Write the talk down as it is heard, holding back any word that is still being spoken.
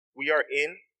we are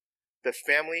in the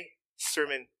family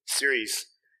sermon series.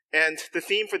 And the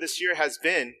theme for this year has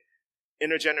been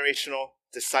intergenerational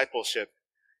discipleship.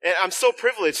 And I'm so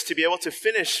privileged to be able to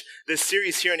finish this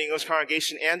series here in the English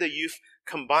congregation and the youth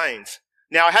combined.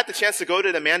 Now, I had the chance to go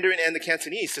to the Mandarin and the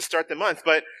Cantonese to start the month,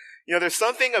 but there's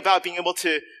something about being able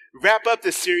to wrap up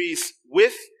this series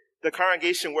with the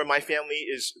congregation where my family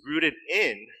is rooted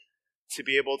in to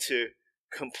be able to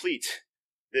complete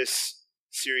this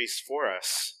series for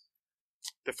us.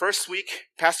 The first week,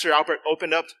 Pastor Albert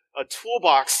opened up a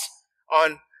toolbox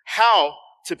on how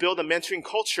to build a mentoring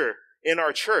culture in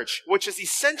our church, which is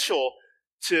essential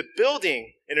to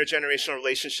building intergenerational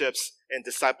relationships and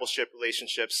discipleship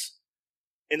relationships.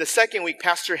 In the second week,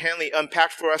 Pastor Hanley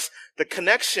unpacked for us the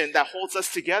connection that holds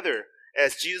us together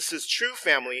as Jesus' true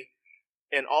family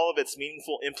and all of its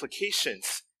meaningful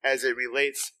implications as it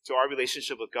relates to our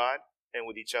relationship with God and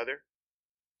with each other.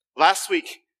 Last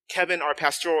week, Kevin, our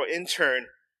pastoral intern,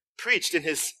 preached in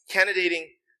his candidating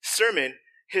sermon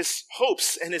his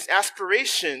hopes and his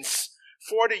aspirations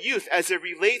for the youth as it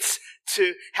relates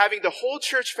to having the whole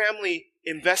church family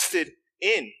invested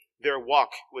in their walk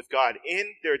with God,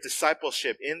 in their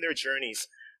discipleship, in their journeys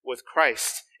with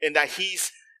Christ, and that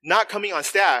he's not coming on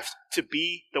staff to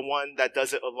be the one that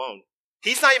does it alone.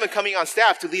 He's not even coming on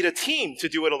staff to lead a team to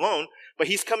do it alone, but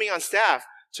he's coming on staff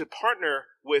to partner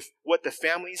with what the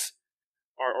families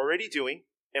are already doing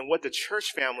and what the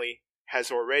church family has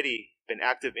already been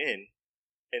active in,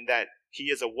 and that he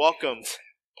is a welcomed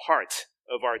part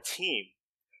of our team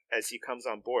as he comes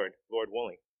on board, Lord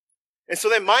willing. And so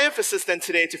then my emphasis then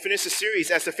today to finish the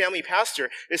series as a family pastor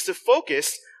is to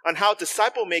focus on how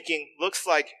disciple making looks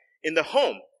like in the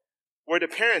home, where the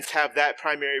parents have that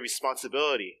primary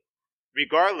responsibility,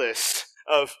 regardless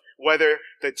of whether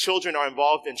the children are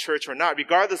involved in church or not,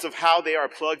 regardless of how they are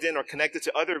plugged in or connected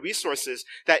to other resources,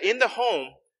 that in the home,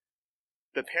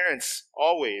 the parents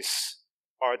always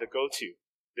are the go-to.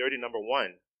 They're the number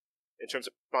one in terms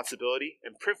of responsibility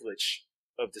and privilege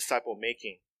of disciple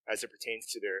making as it pertains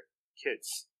to their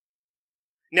kids.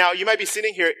 Now, you might be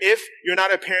sitting here, if you're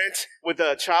not a parent with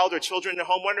a child or children in the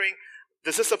home, wondering,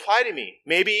 does this apply to me?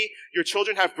 Maybe your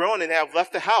children have grown and have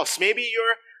left the house. Maybe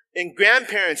you're in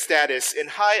grandparent status in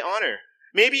high honor.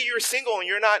 Maybe you're single and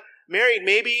you're not married.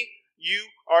 Maybe you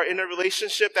are in a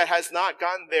relationship that has not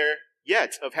gotten there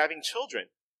yet of having children.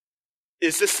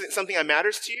 Is this something that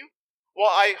matters to you? Well,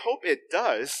 I hope it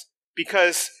does,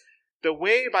 because the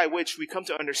way by which we come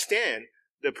to understand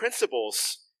the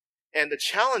principles and the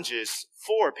challenges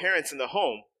for parents in the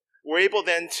home, we're able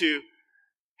then to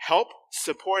help,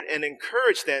 support, and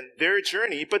encourage then their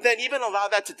journey, but then even allow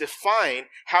that to define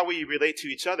how we relate to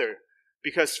each other.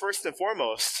 Because first and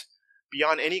foremost,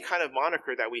 beyond any kind of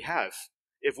moniker that we have,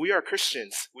 if we are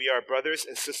Christians, we are brothers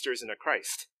and sisters in a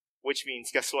Christ, which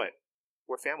means, guess what?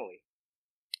 We're family.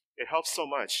 It helps so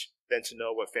much then to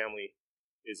know what family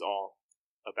is all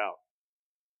about.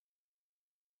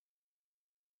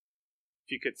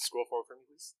 If you could scroll forward for me,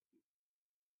 please.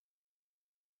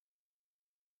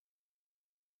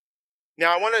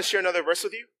 Now, I want to share another verse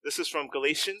with you. This is from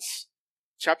Galatians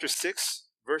chapter 6,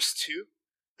 verse 2,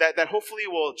 that hopefully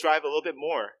will drive a little bit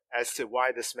more as to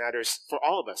why this matters for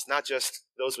all of us, not just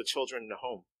those with children in the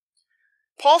home.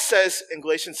 Paul says in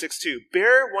Galatians 6:2,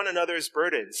 bear one another's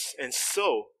burdens and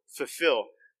so fulfill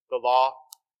the law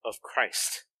of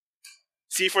Christ.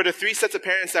 See, for the three sets of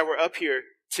parents that were up here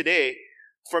today,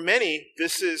 for many,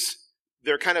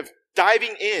 they're kind of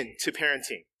diving into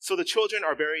parenting. So the children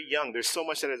are very young. There's so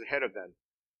much that is ahead of them.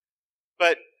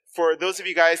 But for those of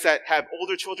you guys that have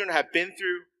older children, have been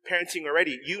through parenting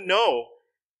already, you know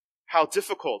how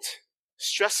difficult,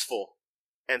 stressful,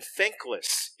 and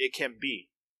thankless it can be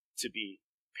to be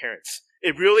parents.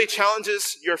 It really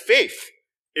challenges your faith.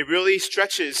 It really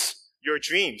stretches your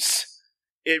dreams.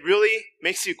 It really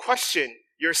makes you question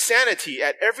your sanity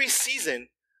at every season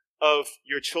of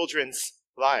your children's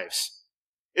lives.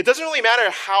 It doesn't really matter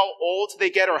how old they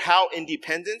get or how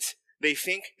independent they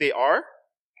think they are.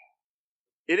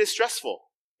 It is stressful,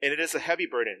 and it is a heavy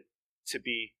burden to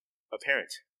be a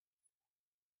parent.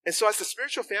 And so as the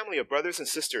spiritual family of brothers and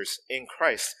sisters in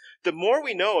Christ, the more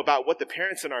we know about what the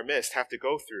parents in our midst have to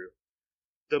go through,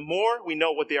 the more we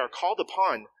know what they are called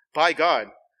upon by God,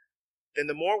 then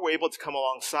the more we're able to come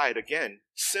alongside, again,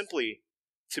 simply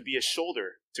to be a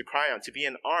shoulder to cry on, to be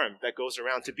an arm that goes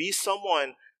around, to be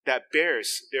someone that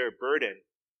bears their burden,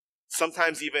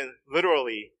 sometimes even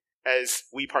literally as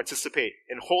we participate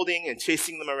in holding and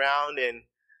chasing them around and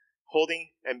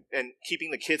holding and keeping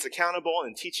the kids accountable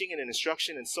and teaching and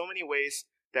instruction in so many ways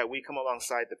that we come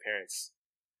alongside the parents.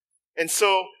 And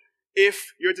so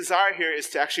if your desire here is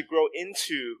to actually grow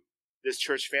into this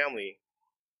church family,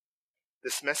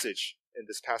 this message in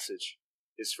this passage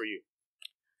is for you.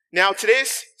 Now,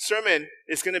 today's sermon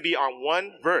is going to be on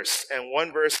one verse and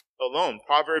one verse alone,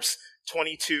 Proverbs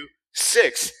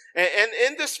 22:6. And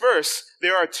in this verse,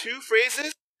 there are two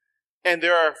phrases and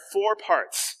there are four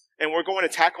parts. And we're going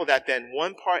to tackle that then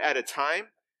one part at a time,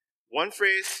 one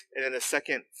phrase, and then the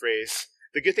second phrase.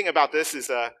 The good thing about this is,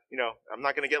 I'm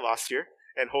not going to get lost here,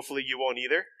 and hopefully you won't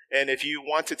either. And if you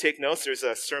want to take notes, there's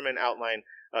a sermon outline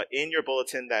in your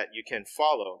bulletin that you can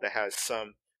follow that has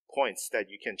some points that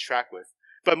you can track with.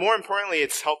 But more importantly,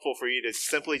 it's helpful for you to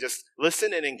simply just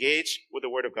listen and engage with the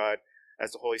Word of God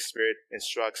as the Holy Spirit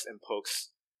instructs and pokes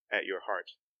at your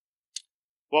heart.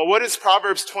 Well, what is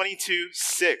Proverbs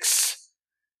 22:6?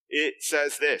 It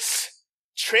says this: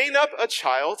 train up a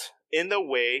child in the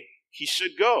way he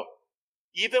should go.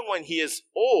 Even when he is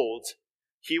old,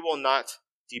 he will not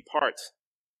depart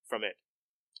from it.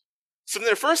 So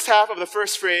the first half of the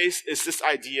first phrase is this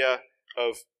idea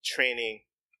of training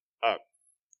up.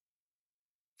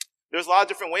 There's a lot of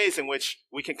different ways in which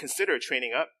we can consider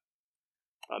training up.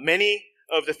 Many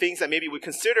of the things that maybe we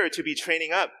consider to be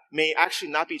training up may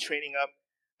actually not be training up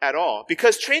at all.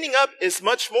 Because training up is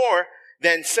much more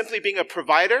than simply being a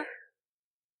provider,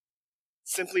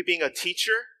 simply being a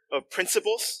teacher of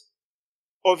principles,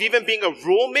 or even being a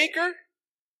rule maker,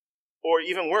 or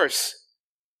even worse,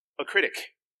 a critic.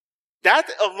 That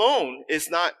alone is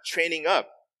not training up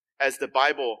as the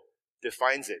Bible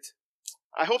defines it.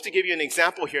 I hope to give you an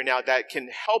example here now that can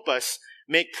help us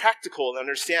make practical and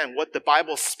understand what the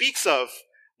Bible speaks of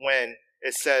when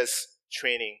it says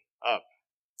training up.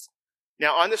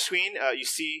 Now on the screen, you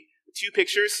see two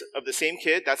pictures of the same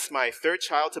kid. That's my third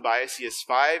child, Tobias. He is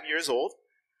 5 years old.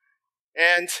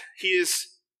 And he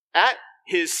is at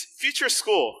his future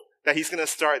school that he's going to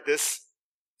start this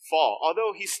fall,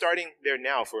 although he's starting there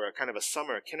now for a kind of a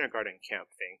summer kindergarten camp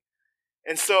thing.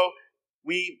 And so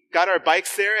we got our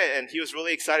bikes there, and he was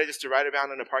really excited just to ride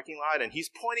around in the parking lot, and he's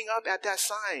pointing up at that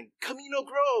sign, Camino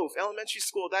Grove Elementary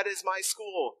School, that is my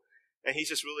school. And he's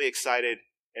just really excited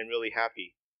and really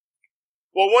happy.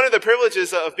 Well, one of the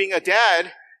privileges of being a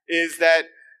dad is that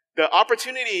the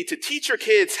opportunity to teach your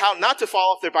kids how not to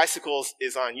fall off their bicycles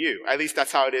is on you. At least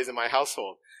that's how it is in my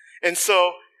household. And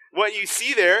so what you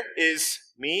see there is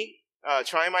me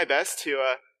trying my best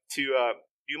to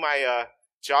do my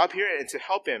job here and to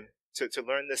help him to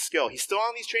learn this skill. He's still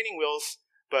on these training wheels,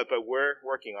 but we're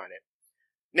working on it.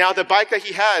 Now, the bike that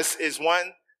he has is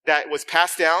one that was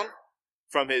passed down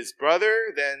from his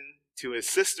brother, then to his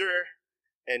sister,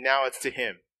 and now it's to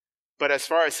him. But as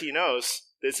far as he knows,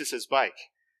 this is his bike.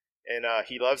 And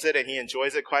he loves it, and he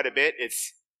enjoys it quite a bit.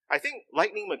 It's, I think,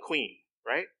 Lightning McQueen,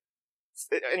 right?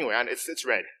 Anyway, it's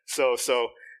red. So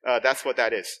that's what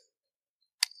that is.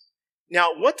 Now,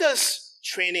 what does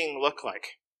training look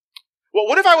like? Well,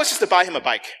 what if I was just to buy him a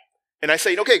bike? And I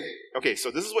say, okay,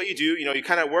 so this is what you do. You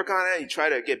kind of work on it. You try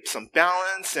to get some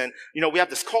balance. And, we have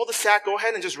this cul-de-sac. Go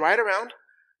ahead and just ride around.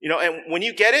 And when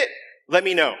you get it, let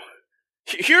me know.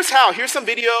 Here's how. Here's some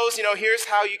videos. Here's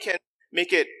how you can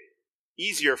make it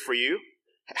easier for you.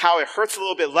 How it hurts a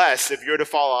little bit less if you're to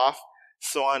fall off,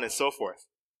 so on and so forth.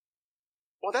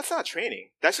 Well, that's not training.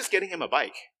 That's just getting him a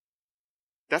bike.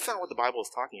 That's not what the Bible is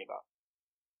talking about.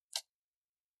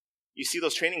 You see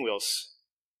those training wheels.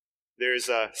 There's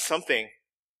something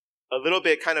a little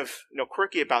bit kind of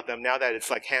quirky about them now that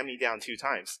it's like hand-me-down 2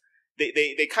 times.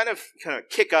 They kind of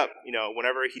kick up,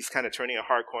 whenever he's kind of turning a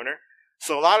hard corner.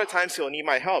 So a lot of times he'll need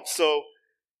my help. So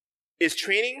is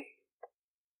training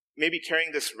maybe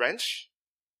carrying this wrench?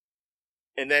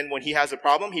 And then when he has a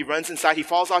problem, he runs inside, he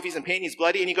falls off, he's in pain, he's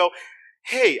bloody, and you go,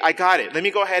 hey, I got it. Let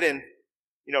me go ahead and,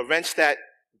 wrench that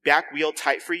back wheel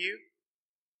tight for you.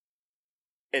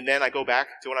 And then I go back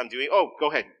to what I'm doing. Oh, go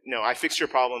ahead. No, I fixed your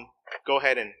problem. Go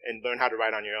ahead and learn how to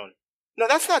ride on your own. No,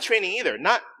 that's not training either.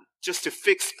 Not just to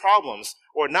fix problems,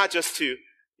 or not just to,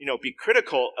 be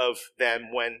critical of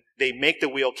them when they make the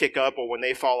wheel kick up or when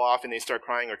they fall off and they start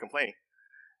crying or complaining.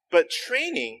 But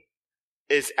training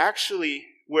is actually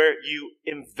where you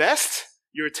invest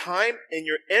your time and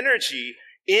your energy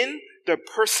in the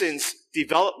person's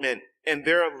development and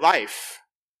their life,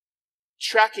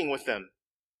 tracking with them,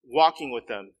 walking with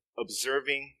them,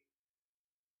 observing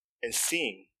and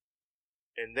seeing,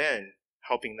 and then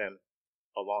helping them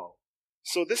along.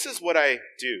 So this is what I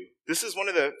do. This is one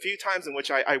of the few times in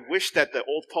which I wish that the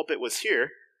old pulpit was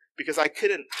here, because I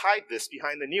couldn't hide this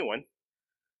behind the new one.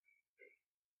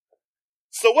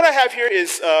 So what I have here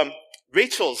is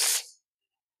Rachel's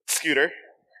scooter.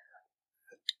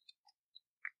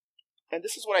 And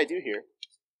this is what I do here.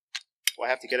 Well,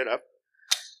 I have to get it up.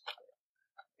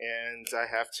 And I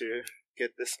have to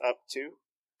get this up too.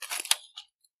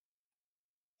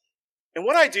 And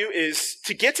what I do is,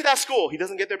 to get to that school, he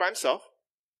doesn't get there by himself.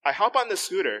 I hop on the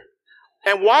scooter.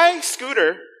 And why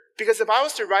scooter? Because if I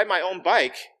was to ride my own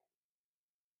bike,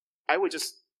 I would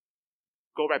just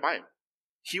go right by him.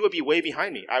 He would be way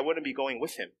behind me. I wouldn't be going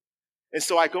with him. And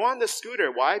so I go on the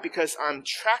scooter. Why? Because I'm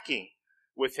tracking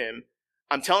with him.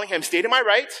 I'm telling him, stay to my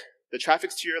right. The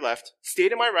traffic's to your left. Stay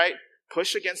to my right.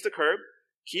 Push against the curb.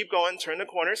 Keep going. Turn the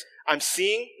corners. I'm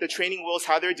seeing the training wheels,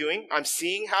 how they're doing. I'm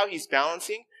seeing how he's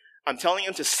balancing. I'm telling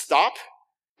him to stop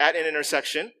at an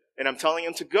intersection. And I'm telling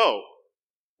him to go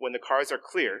when the cars are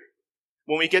clear.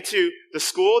 When we get to the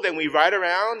school, then we ride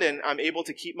around and I'm able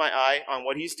to keep my eye on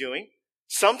what he's doing.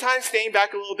 Sometimes staying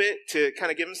back a little bit to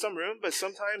kind of give him some room, but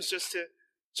sometimes just to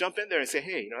jump in there and say,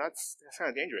 hey, that's kind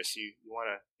of dangerous. You want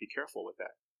to be careful with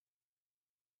that.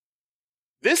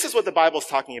 This is what the Bible's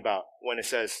talking about when it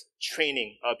says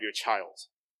training up your child.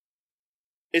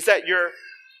 Is that you're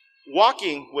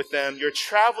walking with them, you're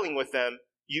traveling with them,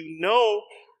 you know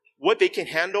what they can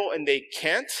handle and they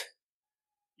can't.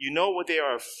 You know what they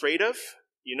are afraid of.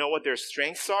 You know what their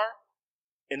strengths are.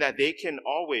 And that they can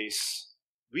always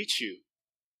reach you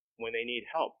when they need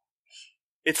help.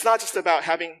 It's not just about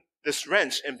having this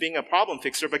wrench and being a problem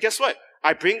fixer, but guess what?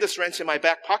 I bring this wrench in my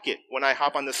back pocket when I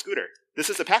hop on the scooter. This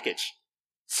is a package.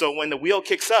 So when the wheel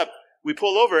kicks up, we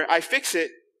pull over, I fix it,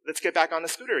 let's get back on the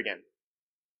scooter again.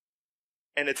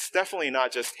 And it's definitely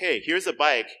not just, hey, here's a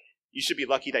bike, you should be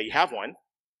lucky that you have one,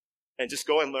 and just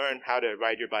go and learn how to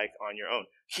ride your bike on your own.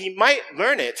 He might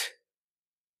learn it,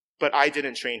 but I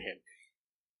didn't train him.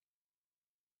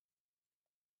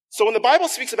 So when the Bible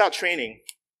speaks about training,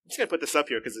 I'm just going to put this up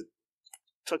here because it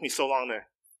took me so long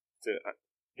to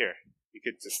here, you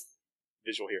could just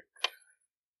visual here.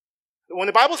 When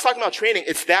the Bible's talking about training,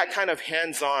 it's that kind of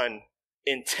hands-on,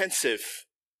 intensive,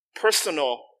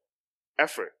 personal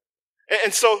effort.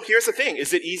 And so here's the thing.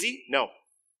 Is it easy? No.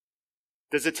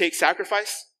 Does it take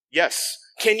sacrifice? Yes.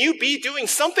 Can you be doing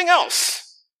something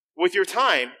else with your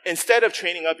time instead of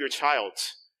training up your child,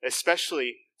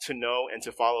 especially to know and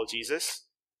to follow Jesus?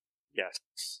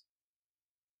 Yes.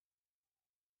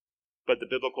 But the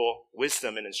biblical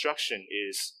wisdom and instruction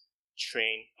is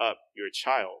train up your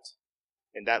child.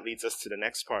 And that leads us to the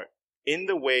next part. In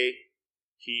the way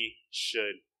he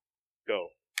should go.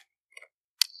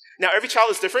 Now, every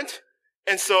child is different.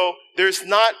 And so there's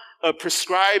not a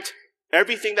prescribed,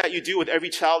 everything that you do with every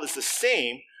child is the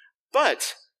same.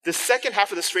 But the second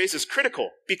half of this phrase is critical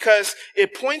because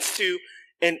it points to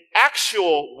an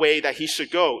actual way that he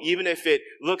should go, even if it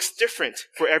looks different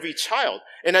for every child.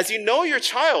 And as you know your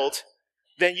child,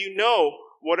 then you know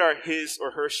what are his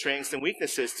or her strengths and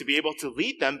weaknesses to be able to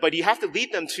lead them. But you have to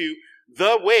lead them to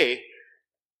the way,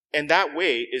 and that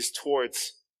way is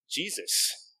towards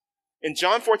Jesus. In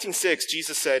John 14:6,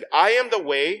 Jesus said, I am the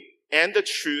way and the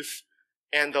truth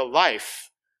and the life,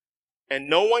 and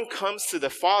no one comes to the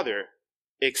Father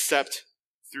except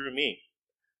through me.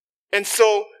 And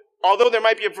so, although there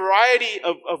might be a variety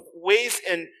of ways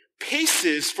and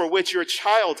paces for which your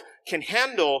child can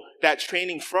handle that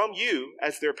training from you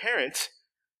as their parent,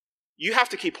 you have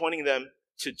to keep pointing them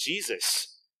to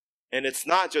Jesus. And it's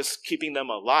not just keeping them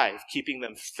alive, keeping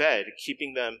them fed,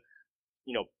 keeping them,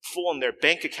 full in their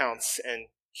bank accounts and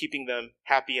keeping them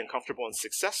happy and comfortable and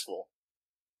successful.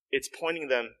 It's pointing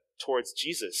them towards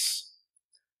Jesus.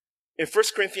 In 1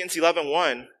 Corinthians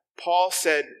 11:1, Paul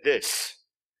said this,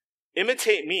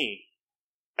 imitate me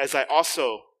as I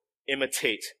also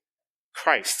imitate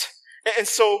Christ. And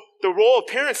so the role of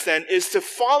parents then is to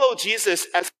follow Jesus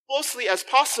as closely as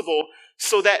possible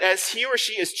so that as he or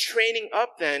she is training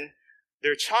up then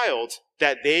their child,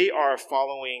 that they are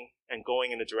following and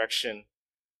going in the direction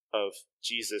of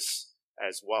Jesus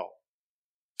as well.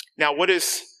 Now, what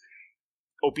does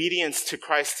obedience to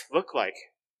Christ look like?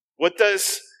 What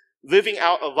does living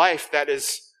out a life that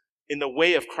is in the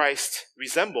way of Christ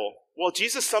resemble? Well,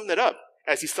 Jesus summed it up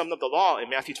as he summed up the law in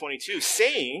Matthew 22,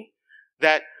 saying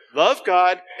that love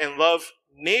God and love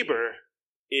neighbor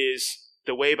is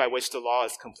the way by which the law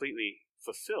is completely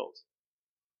fulfilled.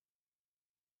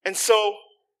 And so,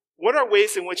 what are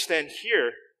ways in which then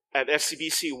here at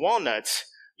FCBC Walnuts,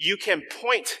 you can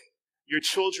point your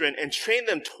children and train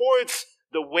them towards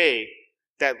the way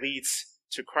that leads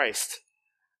to Christ?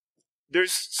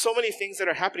 There's so many things that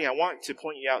are happening. I want to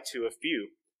point you out to a few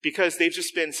because they've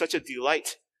just been such a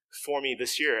delight for me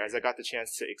this year as I got the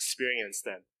chance to experience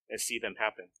them and see them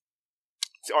happen.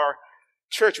 So our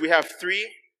church, we have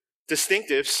 3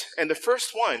 distinctives, and the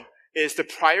first one is the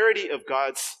priority of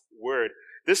God's word.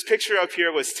 This picture up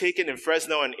here was taken in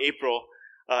Fresno in April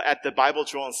at the Bible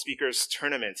Drill and Speakers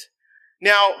Tournament.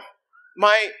 Now,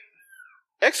 my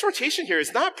exhortation here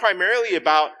is not primarily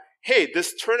about, hey,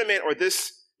 this tournament or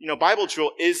this, Bible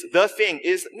drill is the thing,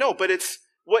 but it's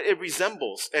what it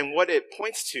resembles and what it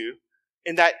points to,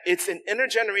 in that it's an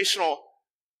intergenerational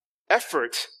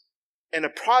effort and a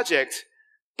project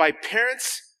by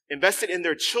parents invested in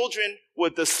their children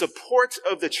with the support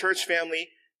of the church family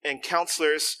and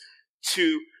counselors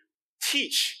to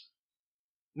teach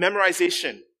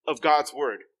memorization of God's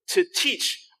word, to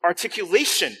teach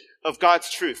articulation of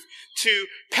God's truth, to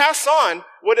pass on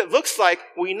what it looks like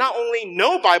when you not only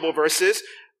know Bible verses,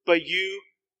 but you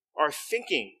are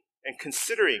thinking and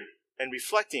considering and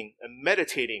reflecting and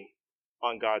meditating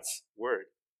on God's word.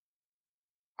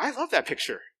 I love that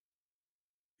picture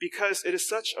because it is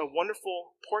such a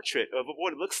wonderful portrait of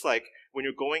what it looks like when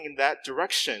you're going in that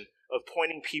direction of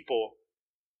pointing people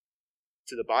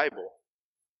to the Bible.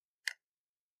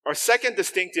 Our second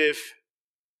distinctive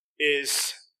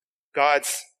is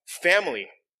God's family,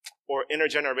 or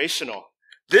intergenerational.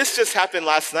 This just happened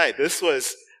last night. This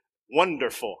was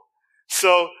wonderful.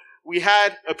 So we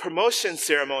had a promotion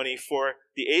ceremony for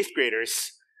the 8th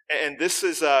graders, and this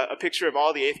is a picture of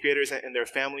all the 8th graders and their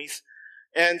families.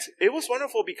 And it was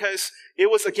wonderful because it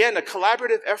was, again, a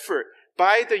collaborative effort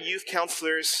by the youth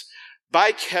counselors,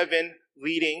 by Kevin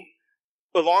leading,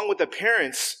 along with the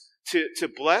parents, to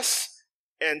bless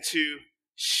and to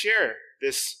share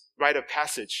this rite of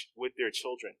passage with their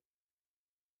children.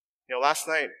 Last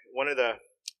night, one of the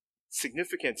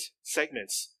significant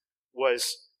segments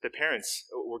was the parents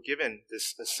were given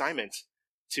this assignment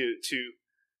to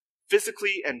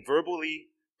physically and verbally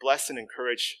bless and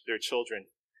encourage their children.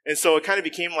 And so it kind of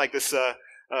became like this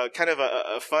kind of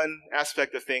a fun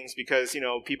aspect of things because,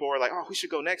 people were like, oh, who should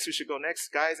go next,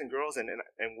 guys and girls, and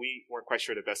we weren't quite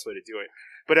sure the best way to do it.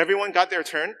 But everyone got their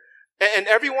turn, and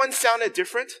everyone sounded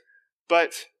different,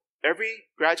 but every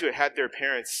graduate had their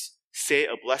parents say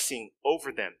a blessing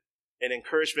over them, an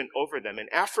encouragement over them, an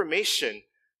affirmation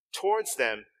towards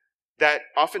them that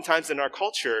oftentimes in our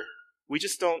culture, we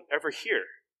just don't ever hear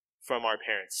from our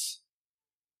parents.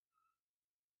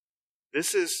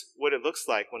 This is what it looks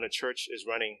like when a church is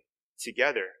running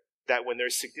together, that when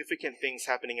there's significant things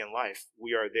happening in life,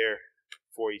 we are there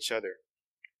for each other.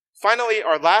 Finally,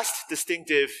 our last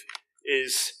distinctive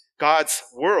is God's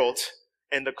world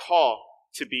and the call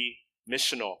to be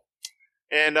missional.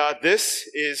 And this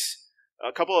is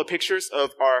a couple of pictures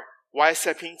of our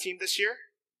YSFP team this year.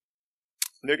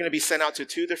 They're going to be sent out to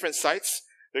 2 different sites.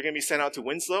 They're going to be sent out to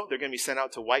Winslow. They're going to be sent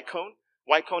out to White Cone.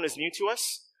 White Cone is new to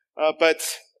us, but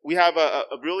we have a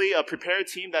really prepared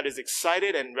team that is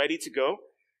excited and ready to go.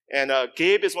 And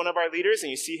Gabe is one of our leaders, and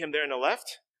you see him there on the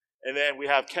left. And then we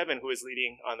have Kevin, who is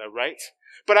leading on the right.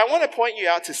 But I want to point you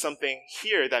out to something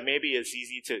here that maybe is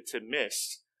easy to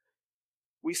miss.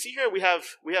 We see here we have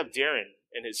Darren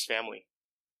and his family.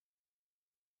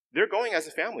 They're going as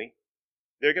a family.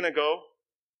 They're going to go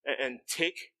and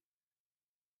take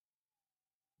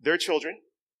their children,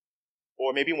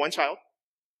 or maybe one child.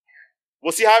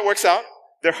 We'll see how it works out.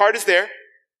 Their heart is there.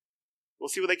 We'll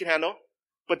see what they can handle.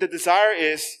 But the desire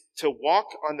is to walk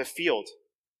on the field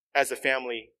as a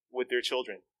family with their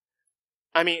children.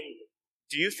 I mean,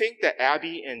 do you think that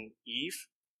Abby and Eve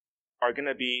are going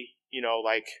to be,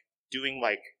 doing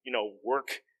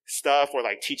work stuff or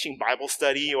teaching Bible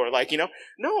study or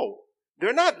no,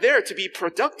 they're not there to be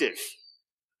productive.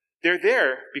 They're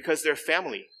there because they're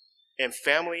family, and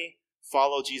family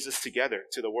follow Jesus together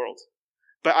to the world.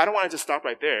 But I don't want it to stop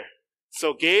right there.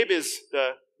 So Gabe is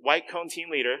the White Cone team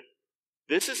leader.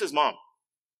 This is his mom.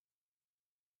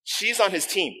 She's on his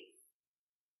team.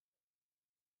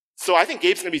 So I think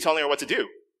Gabe's going to be telling her what to do.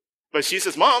 But she's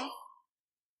his mom,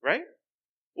 right?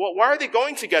 Well, why are they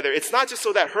going together? It's not just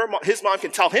so that his mom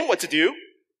can tell him what to do,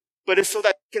 but it's so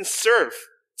that they can serve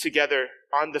together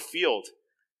on the field.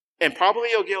 And probably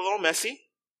it'll get a little messy.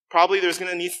 Probably there's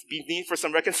going to be need for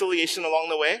some reconciliation along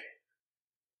the way.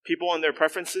 People and their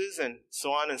preferences and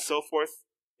so on and so forth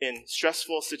in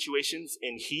stressful situations,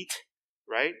 in heat,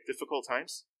 right? Difficult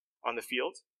times on the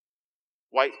field.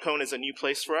 White Cone is a new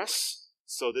place for us,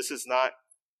 so this is not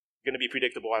going to be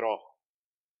predictable at all.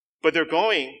 But they're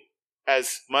going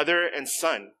as mother and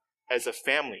son, as a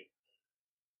family.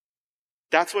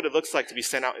 That's what it looks like to be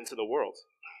sent out into the world.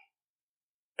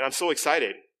 And I'm so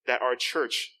excited that our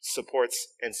church supports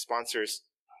and sponsors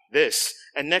this.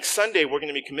 And next Sunday, we're going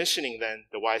to be commissioning then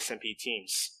the YSMP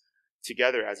teams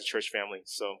together as a church family.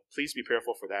 So please be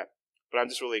prayerful for that. But I'm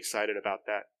just really excited about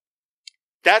that.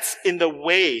 That's in the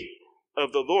way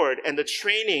of the Lord, and the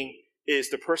training is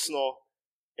the personal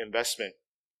investment.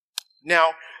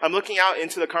 Now, I'm looking out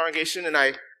into the congregation, and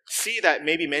I see that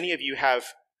maybe many of you have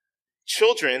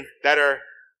children that are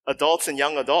adults and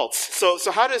young adults. So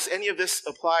how does any of this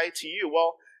apply to you?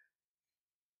 Well,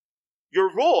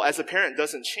 your role as a parent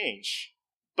doesn't change,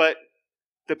 but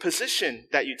the position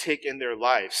that you take in their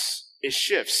lives, it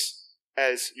shifts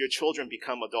as your children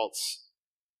become adults.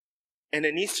 And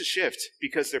it needs to shift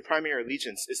because their primary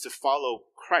allegiance is to follow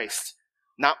Christ,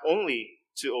 not only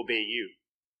to obey you,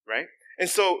 right? And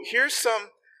so here's some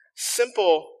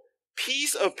simple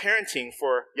piece of parenting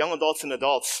for young adults and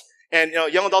adults. And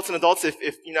young adults and adults,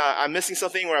 if I'm missing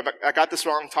something or I got this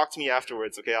wrong, talk to me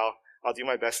afterwards. Okay, I'll do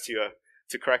my best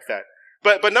to correct that.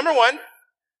 But number one,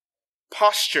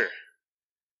 posture.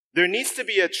 There needs to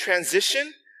be a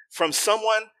transition from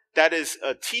someone that is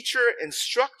a teacher,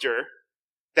 instructor,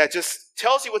 that just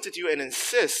tells you what to do and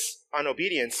insists on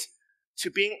obedience, to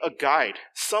being a guide,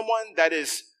 someone that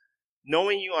is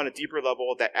knowing you on a deeper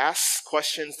level, that asks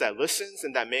questions, that listens,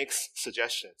 and that makes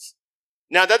suggestions.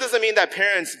 Now, that doesn't mean that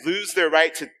parents lose their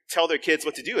right to tell their kids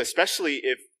what to do, especially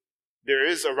if there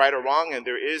is a right or wrong and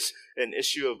there is an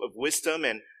issue of wisdom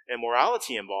and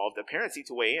morality involved. The parents need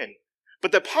to weigh in.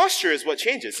 But the posture is what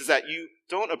changes, is that you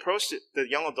don't approach the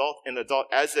young adult and adult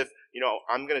as if,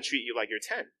 I'm going to treat you like you're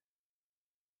 10.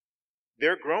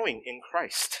 They're growing in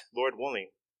Christ, Lord willing.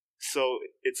 So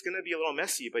it's going to be a little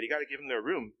messy, but you got to give them their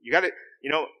room. You got to,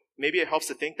 maybe it helps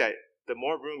to think that the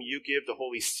more room you give the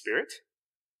Holy Spirit,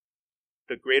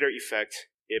 the greater effect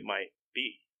it might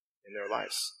be in their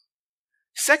lives.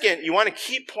 Second, you want to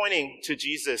keep pointing to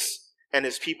Jesus and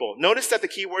his people. Notice that the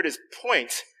key word is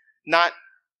point, not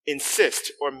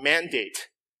insist or mandate.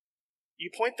 You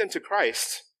point them to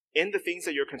Christ in the things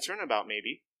that you're concerned about,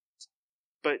 maybe,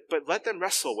 but let them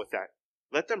wrestle with that.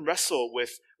 Let them wrestle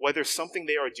with whether something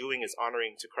they are doing is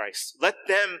honoring to Christ. Let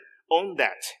them own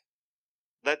that.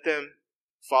 Let them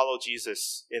follow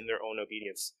Jesus in their own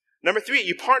obedience. Number 3,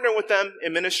 you partner with them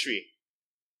in ministry.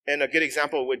 And a good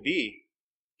example would be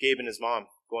Gabe and his mom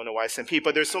going to YSMP.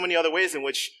 But there's so many other ways in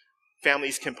which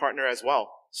families can partner as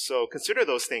well. So consider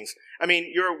those things. I mean,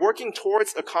 you're working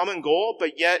towards a common goal,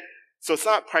 but yet, so it's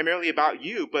not primarily about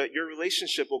you, but your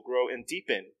relationship will grow and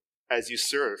deepen as you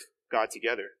serve God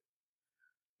together.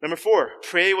 Number 4,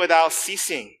 pray without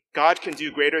ceasing. God can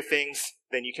do greater things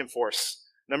than you can force.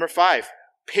 Number 5,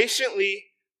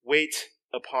 patiently wait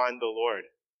upon the Lord.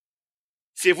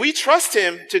 See, if we trust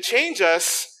him to change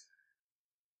us,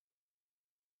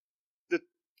 the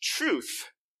truth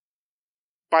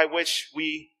by which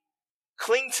we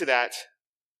cling to that,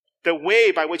 the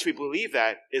way by which we believe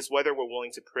that, is whether we're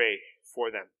willing to pray for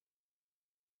them.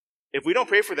 If we don't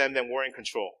pray for them, then we're in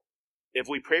control. If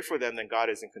we pray for them, then God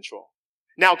is in control.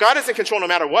 Now, God is in control no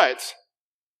matter what,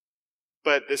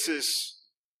 but this is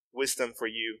wisdom for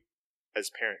you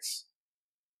as parents.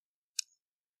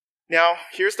 Now,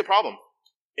 here's the problem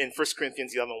in 1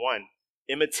 Corinthians 11:1.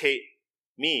 Imitate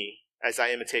me as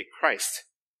I imitate Christ,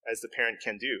 as the parent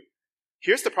can do.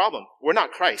 Here's the problem. We're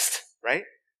not Christ, right?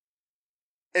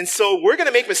 And so we're going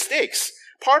to make mistakes.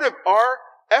 Part of our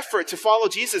effort to follow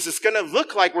Jesus is going to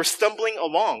look like we're stumbling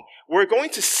along. We're going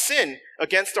to sin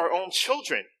against our own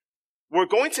children. We're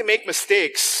going to make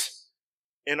mistakes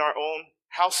in our own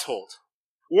household.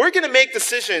 We're going to make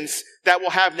decisions that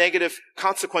will have negative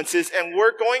consequences, and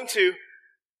we're going to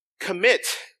commit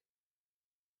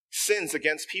sins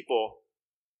against people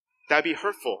that be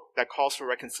hurtful, that calls for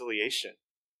reconciliation.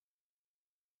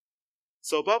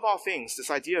 So above all things,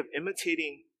 this idea of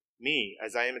imitating me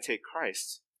as I imitate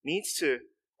Christ needs to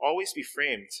always be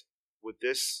framed with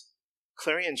this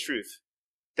clarion truth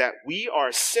that we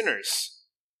are sinners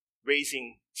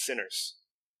raising sinners.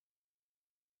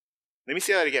 Let me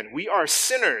say that again. We are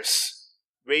sinners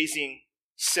raising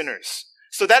sinners.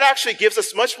 So that actually gives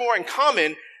us much more in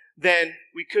common than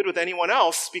we could with anyone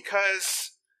else,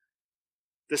 because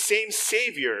the same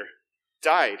Savior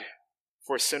died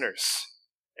for sinners.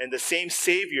 And the same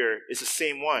Savior is the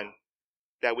same one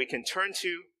that we can turn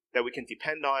to, that we can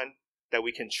depend on, that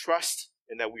we can trust,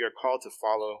 and that we are called to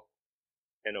follow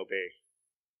and obey.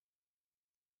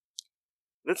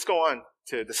 Let's go on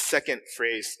to the second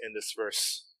phrase in this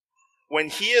verse. When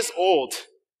he is old,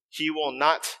 he will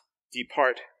not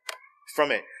depart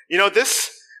from it. This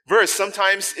verse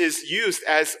sometimes is used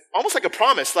as almost like a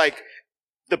promise. Like,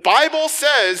 the Bible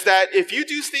says that if you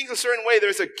do things a certain way,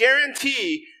 there's a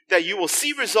guarantee that you will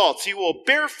see results, you will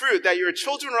bear fruit, that your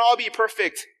children will all be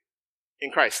perfect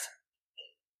in Christ.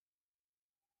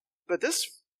 But this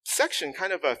section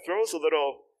kind of throws a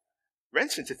little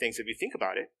wrench into things if you think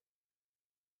about it.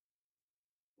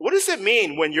 What does it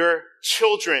mean when your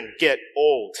children get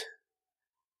old?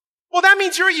 Well, that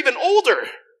means you're even older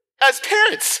as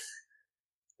parents.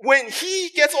 When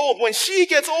he gets old, when she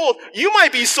gets old, you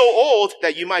might be so old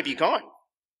that you might be gone,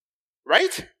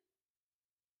 right?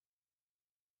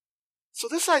 So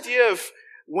this idea of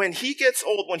when he gets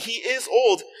old, when he is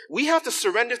old, we have to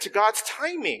surrender to God's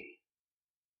timing.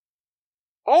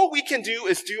 All we can do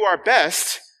is do our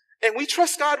best, and we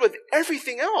trust God with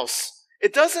everything else.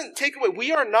 It doesn't take away.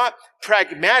 We are not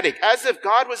pragmatic. As if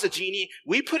God was a genie,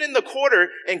 we put in the quarter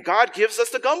and God gives us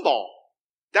the gumball.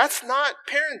 That's not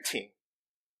parenting.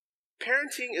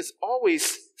 Parenting is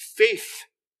always faith-filled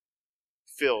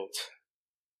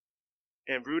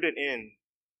and rooted in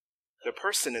the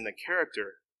person and the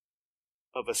character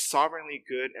of a sovereignly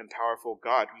good and powerful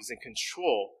God who's in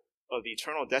control of the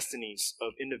eternal destinies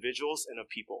of individuals and of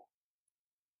people.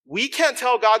 We can't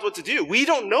tell God what to do. We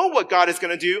don't know what God is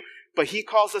going to do, but he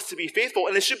calls us to be faithful.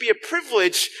 And it should be a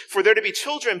privilege for there to be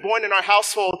children born in our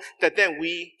household that then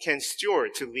we can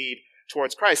steward to lead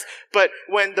towards Christ. But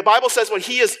when the Bible says when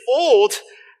he is old,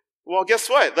 well, guess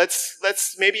what?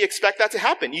 Let's maybe expect that to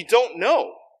happen. You don't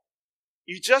know.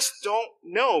 You just don't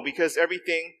know because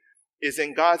everything is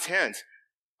in God's hands.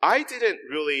 I didn't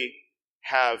really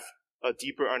have a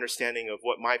deeper understanding of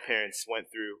what my parents went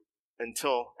through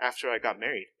until after I got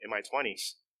married in my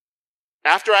 20s.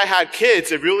 After I had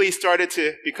kids, it really started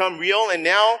to become real. And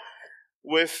now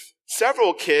with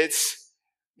several kids,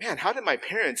 man, how did my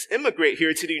parents immigrate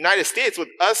here to the United States with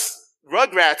us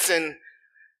rugrats and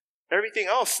everything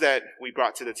else that we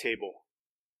brought to the table?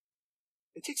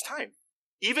 It takes time.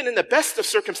 Even in the best of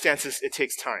circumstances, it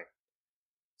takes time.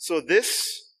 So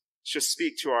this should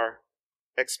speak to our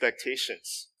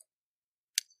expectations.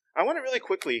 I want to really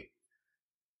quickly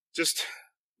just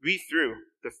read through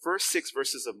the first 6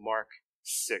 verses of Mark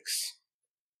 6.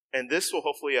 And this will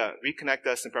hopefully reconnect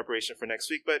us in preparation for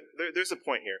next week, but there's a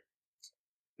point here.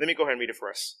 Let me go ahead and read it for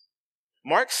us.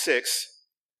 Mark 6,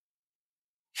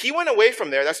 he went away from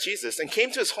there, that's Jesus, and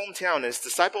came to his hometown, and his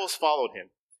disciples followed him.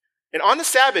 And on the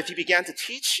Sabbath, he began to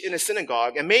teach in a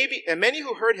synagogue, and many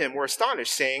who heard him were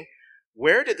astonished, saying,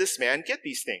 "Where did this man get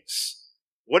these things?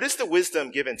 What is the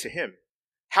wisdom given to him?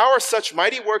 How are such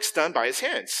mighty works done by his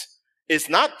hands? Is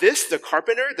not this the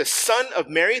carpenter, the son of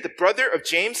Mary, the brother of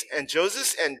James and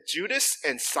Joseph and Judas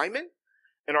and Simon?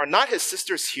 And are not his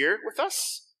sisters here with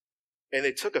us?" And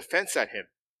they took offense at him.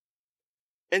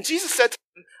 And Jesus said to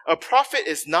them, "A prophet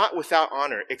is not without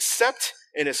honor, except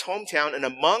in his hometown and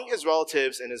among his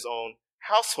relatives and his own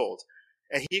household."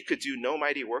 And he could do no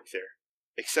mighty work there,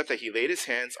 except that he laid his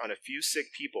hands on a few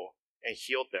sick people and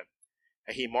healed them.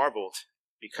 And he marveled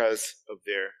because of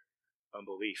their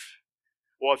unbelief.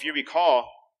 Well, if you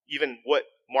recall, even what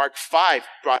Mark 5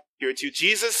 brought here to,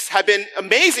 Jesus had been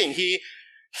amazing. He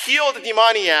healed a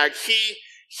demoniac. He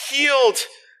healed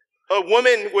a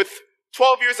woman with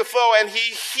 12 years of flow, and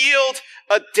he healed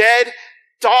a dead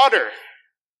daughter.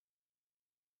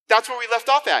 That's where we left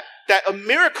off at. That a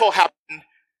miracle happened.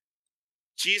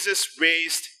 Jesus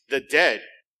raised the dead,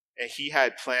 and he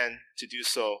had planned to do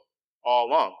so all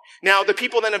along. Now, the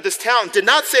people then of this town did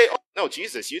not say, "Oh, no,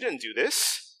 Jesus, you didn't do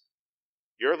this.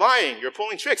 You're lying. You're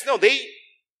pulling tricks." No, they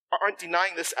aren't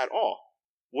denying this at all.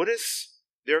 What is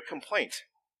their complaint?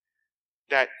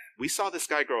 That we saw this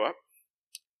guy grow up.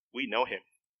 We know him.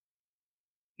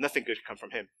 Nothing good can come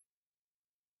from him.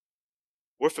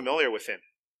 We're familiar with him.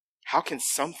 How can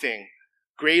something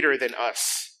greater than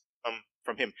us come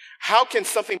from him? How can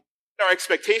something our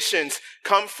expectations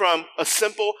come from a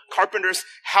simple carpenter's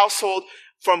household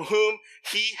from whom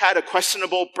he had a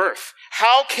questionable birth?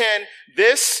 How can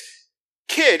this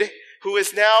kid, who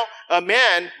is now a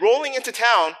man rolling into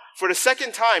town for the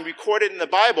second time recorded in the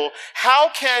Bible, how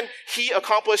can he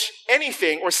accomplish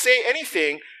anything or say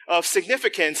anything of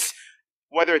significance,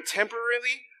 whether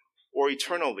temporarily or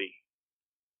eternally,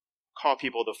 call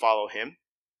people to follow him?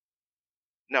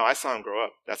 No, I saw him grow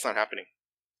up. That's not happening.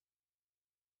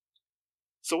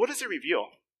 So what does it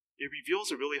reveal? It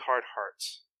reveals a really hard heart.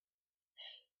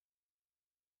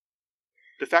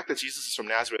 The fact that Jesus is from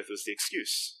Nazareth was the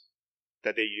excuse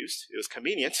that they used. It was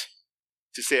convenient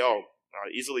to say, "Oh,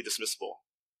 easily dismissible."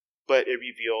 But it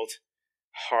revealed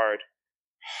hard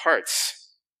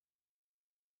hearts.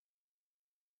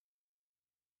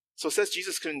 So it says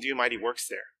Jesus couldn't do mighty works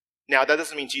there. Now, that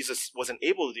doesn't mean Jesus wasn't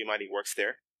able to do mighty works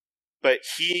there, but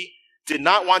he did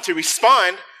not want to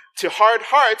respond to hard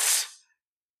hearts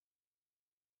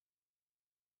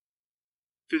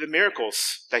through the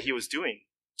miracles that he was doing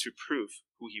to prove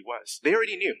who he was. They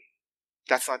already knew.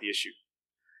 That's not the issue.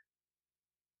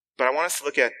 But I want us to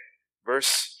look at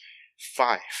verse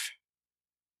 5.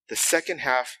 The second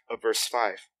half of verse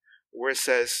 5, where it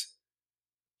says,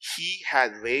 he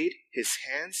had laid his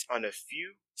hands on a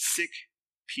few sick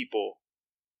people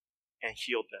and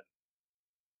healed them.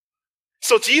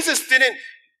 So Jesus didn't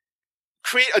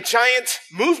create a giant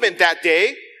movement that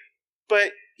day,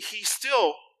 but he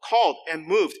still called and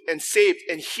moved and saved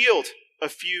and healed a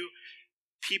few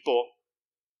people.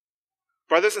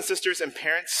 Brothers and sisters and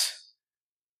parents,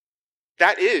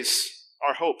 that is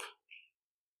our hope.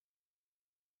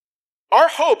 Our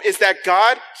hope is that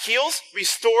God heals,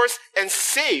 restores, and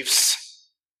saves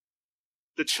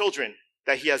the children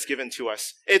that he has given to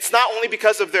us. It's not only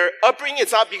because of their upbringing,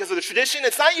 it's not because of the tradition,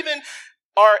 it's not even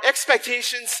our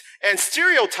expectations and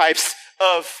stereotypes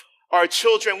of our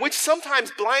children, which sometimes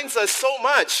blinds us so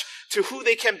much to who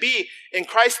they can be in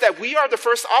Christ that we are the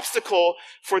first obstacle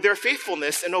for their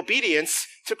faithfulness and obedience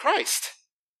to Christ.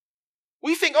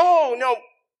 We think, oh, no,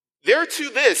 they're too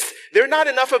this, they're not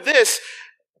enough of this.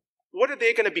 What are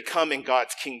they going to become in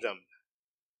God's kingdom?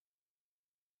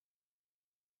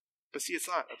 But see, it's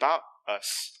not about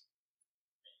us.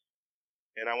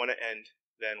 And I want to end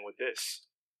then with this.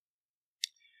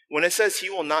 When it says he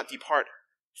will not depart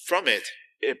from it,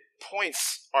 it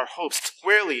points our hope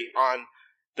squarely on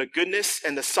the goodness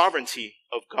and the sovereignty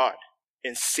of God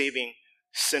in saving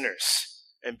sinners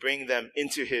and bringing them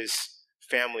into his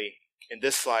family in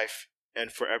this life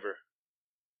and forever.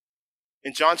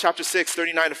 In John chapter 6,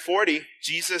 39-40,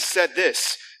 Jesus said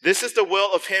this, "This is the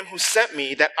will of him who sent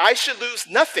me, that I should lose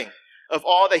nothing of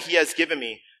all that he has given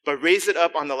me, but raise it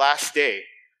up on the last day.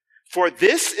 For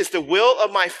this is the will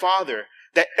of my Father,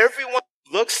 that everyone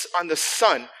who looks on the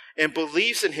Son and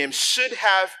believes in him should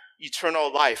have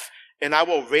eternal life, and I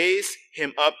will raise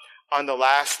him up on the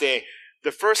last day."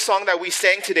 The first song that we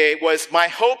sang today was, "My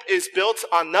hope is built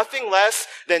on nothing less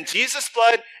than Jesus'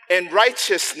 blood and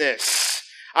righteousness.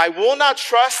 I will not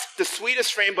trust the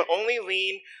sweetest frame, but only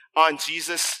lean on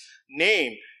Jesus'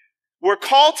 name." We're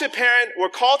called to parent, we're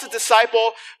called to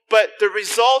disciple, but the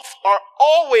results are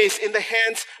always in the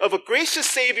hands of a gracious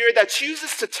Savior that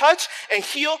chooses to touch and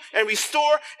heal and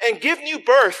restore and give new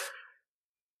birth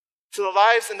to the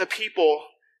lives and the people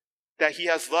that he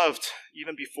has loved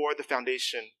even before the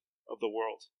foundation of the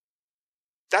world.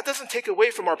 That doesn't take away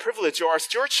from our privilege or our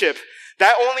stewardship.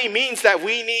 That only means that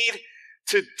we need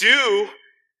to do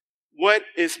what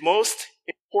is most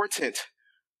important.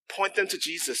 Point them to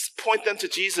Jesus. Point them to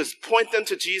Jesus. Point them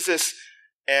to Jesus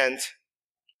and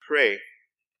pray.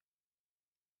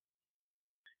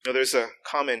 There's a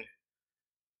common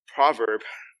proverb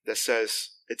that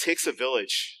says, it takes a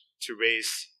village to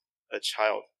raise a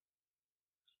child.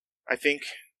 I think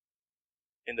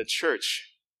in the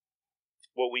church,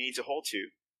 what we need to hold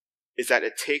to is that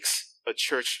it takes a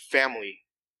church family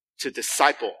to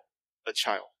disciple a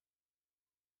child.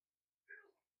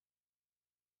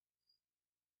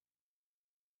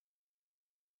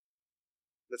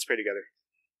 Let's pray together.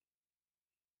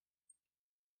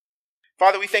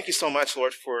 Father, we thank you so much,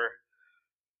 Lord, for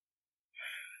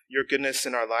your goodness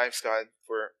in our lives, God,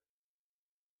 for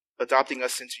adopting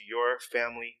us into your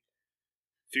family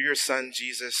through your Son,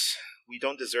 Jesus. We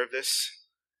don't deserve this,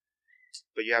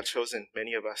 but you have chosen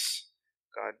many of us,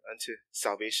 God, unto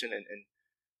salvation and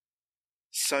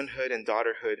sonhood and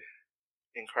daughterhood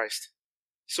in Christ.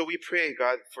 So we pray,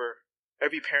 God, for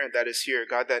every parent that is here,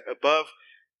 God, that above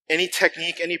any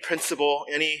technique, any principle,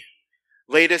 any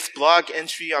latest blog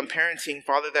entry on parenting,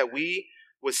 Father, that we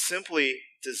would simply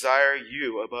desire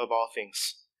you above all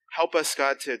things. Help us,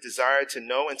 God, to desire to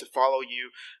know and to follow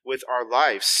you with our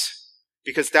lives,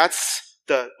 because that's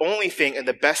the only thing and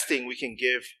the best thing we can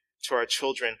give to our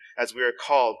children as we are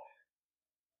called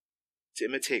to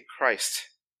imitate Christ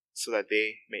so that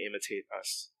they may imitate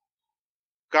us.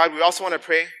 God, we also want to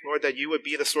pray, Lord, that you would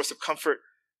be the source of comfort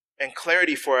and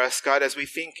clarity for us, God, as we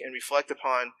think and reflect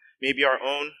upon maybe our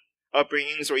own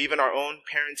upbringings or even our own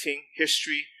parenting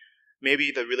history,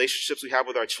 maybe the relationships we have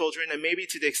with our children, and maybe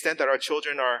to the extent that our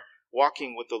children are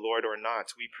walking with the Lord or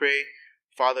not. We pray,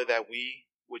 Father, that we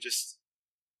would just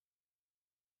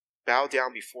bow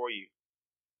down before you,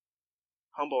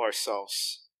 humble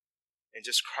ourselves, and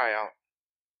just cry out.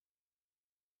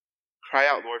 Cry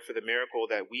out, Lord, for the miracle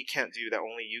that we can't do, that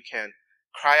only you can.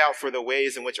 Cry out for the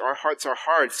ways in which our hearts are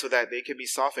hard so that they can be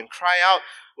softened. Cry out,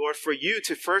 Lord, for you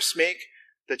to first make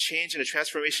the change and the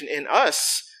transformation in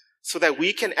us so that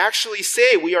we can actually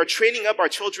say we are training up our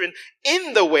children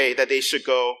in the way that they should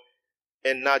go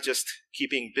and not just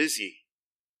keeping busy.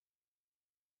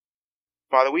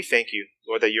 Father, we thank you,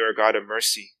 Lord, that you're a God of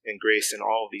mercy and grace in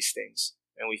all of these things.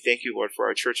 And we thank you, Lord, for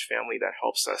our church family that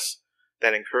helps us,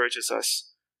 that encourages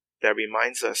us, that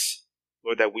reminds us,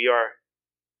 Lord, that we are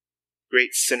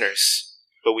great sinners,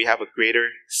 but we have a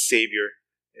greater Savior,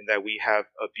 and that we have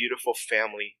a beautiful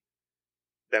family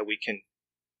that we can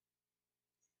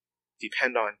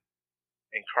depend on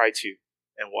and cry to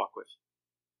and walk with.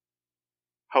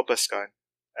 Help us, God,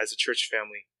 as a church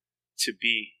family to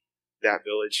be that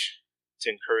village, to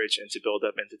encourage and to build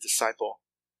up and to disciple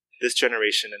this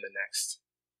generation and the next.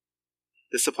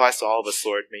 This applies to all of us,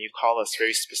 Lord. May you call us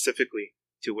very specifically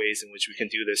to ways in which we can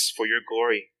do this for your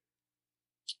glory,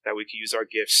 that we can use our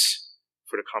gifts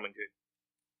for the common good.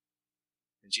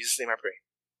 In Jesus' name I pray.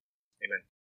 Amen.